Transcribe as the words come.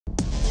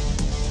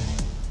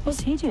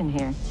What's he doing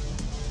here?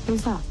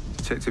 Who's that?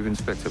 Detective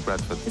Inspector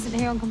Bradford. Isn't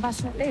he on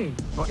compassionate leave?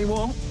 What do you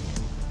want?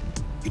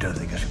 You don't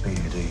think I should be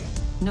here, do you?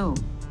 No.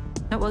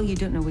 Not while you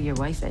don't know where your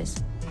wife is.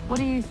 What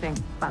do you think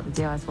about the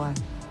DI's wife?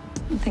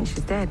 I think she's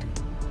dead.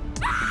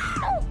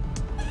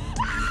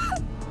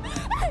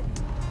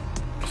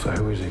 So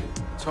who is he?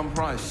 Tom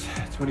Price,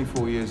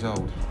 24 years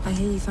old. I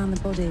hear you found the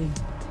body.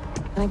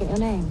 Can I get your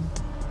name?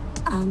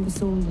 Amber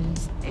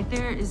Saunders. If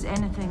there is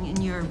anything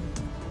in your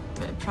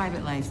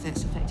private life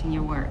that's affecting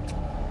your work,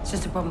 It's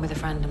just a problem with a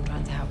friend. I'm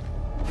trying to help.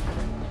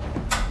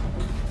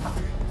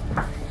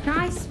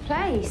 Nice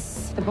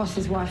place. The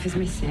boss's wife is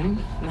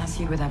missing, and that's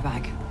you with her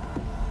bag.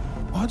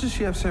 Why does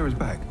she have Sarah's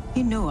bag?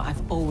 you know I've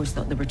always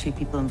thought there were two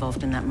people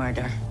involved in that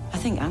murder. I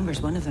think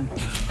Amber's one of them.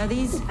 Now,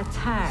 these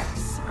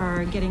attacks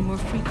are getting more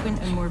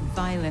frequent and more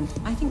violent.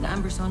 I think that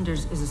Amber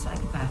Saunders is a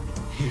psychopath.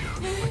 You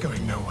are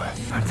going nowhere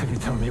until you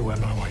tell me where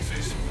my wife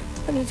is.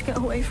 I need to get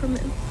away from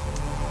him.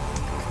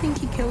 I think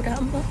he killed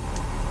Amber.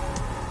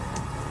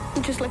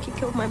 Just like he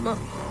killed my mum.